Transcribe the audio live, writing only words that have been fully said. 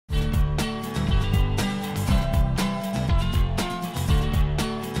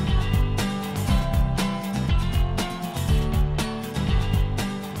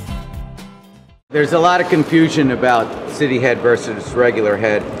There's a lot of confusion about city head versus regular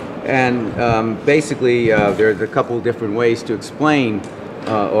head, and basically there's a couple of different ways to explain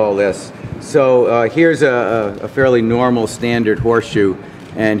all this. So here's a fairly normal standard horseshoe,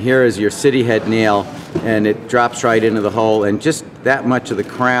 and here is your city head nail, and it drops right into the hole, and just that much of the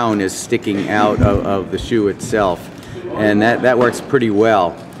crown is sticking out of the shoe itself, and that works pretty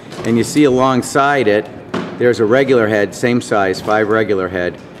well. And you see alongside it there's a regular head, same size, 5 regular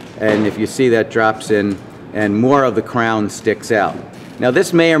head, and if you see, that drops in and more of the crown sticks out. Now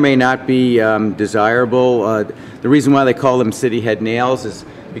this may or may not be desirable. The reason why they call them city head nails is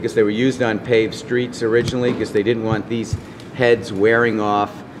because they were used on paved streets originally, because they didn't want these heads wearing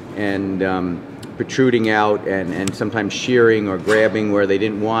off and protruding out and sometimes shearing or grabbing where they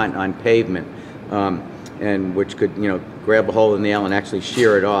didn't want on pavement, and which could, you know, grab a hold of the nail and actually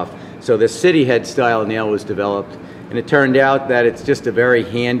shear it off. So this city head style nail was developed, and it turned out that it's just a very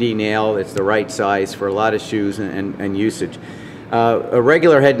handy nail. It's the right size for a lot of shoes and usage. A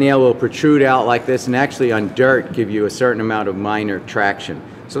regular head nail will protrude out like this and actually on dirt give you a certain amount of minor traction.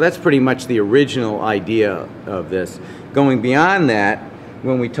 So that's pretty much the original idea of this. Going beyond that,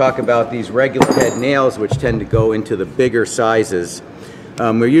 when we talk about these regular head nails, which tend to go into the bigger sizes,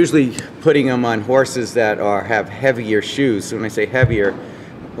 we're usually putting them on horses that have heavier shoes. So when I say heavier,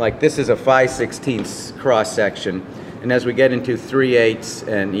 like this is a 5/16 cross section, and as we get into 3/8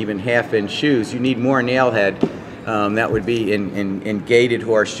 and even half-inch shoes, you need more nail head. That would be in gated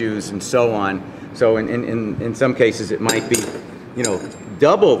horseshoes and so on. So in some cases it might be, you know,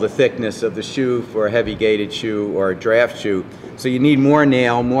 double the thickness of the shoe for a heavy gated shoe or a draft shoe. So you need more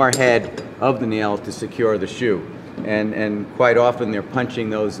nail, more head of the nail to secure the shoe. And quite often they're punching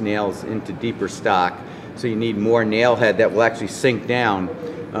those nails into deeper stock. So you need more nail head that will actually sink down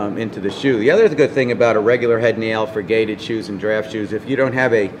into the shoe. The other good thing about a regular head nail for gated shoes and draft shoes, if you don't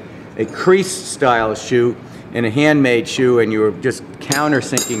have a crease style shoe and a handmade shoe and you're just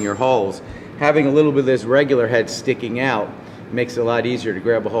countersinking your holes, having a little bit of this regular head sticking out makes it a lot easier to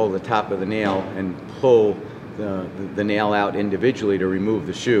grab a hold of the top of the nail and pull the nail out individually to remove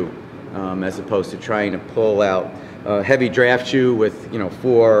the shoe, as opposed to trying to pull out a heavy draft shoe with, you know,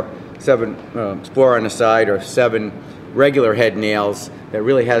 4 on the side or 7 regular head nails that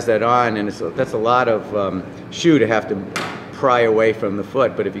really has that on, and that's a lot of shoe to have to pry away from the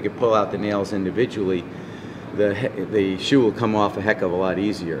foot. But if you could pull out the nails individually, the shoe will come off a heck of a lot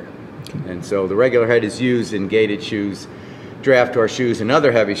easier. And so the regular head is used in gated shoes, draft horse shoes, and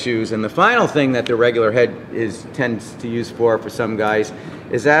other heavy shoes. And the final thing that the regular head tends to use for some guys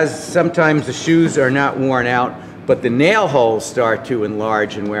is, as sometimes the shoes are not worn out, but the nail holes start to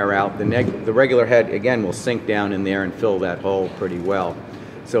enlarge and wear out, the regular head again will sink down in there and fill that hole pretty well.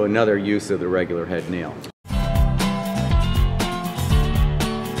 So another use of the regular head nail.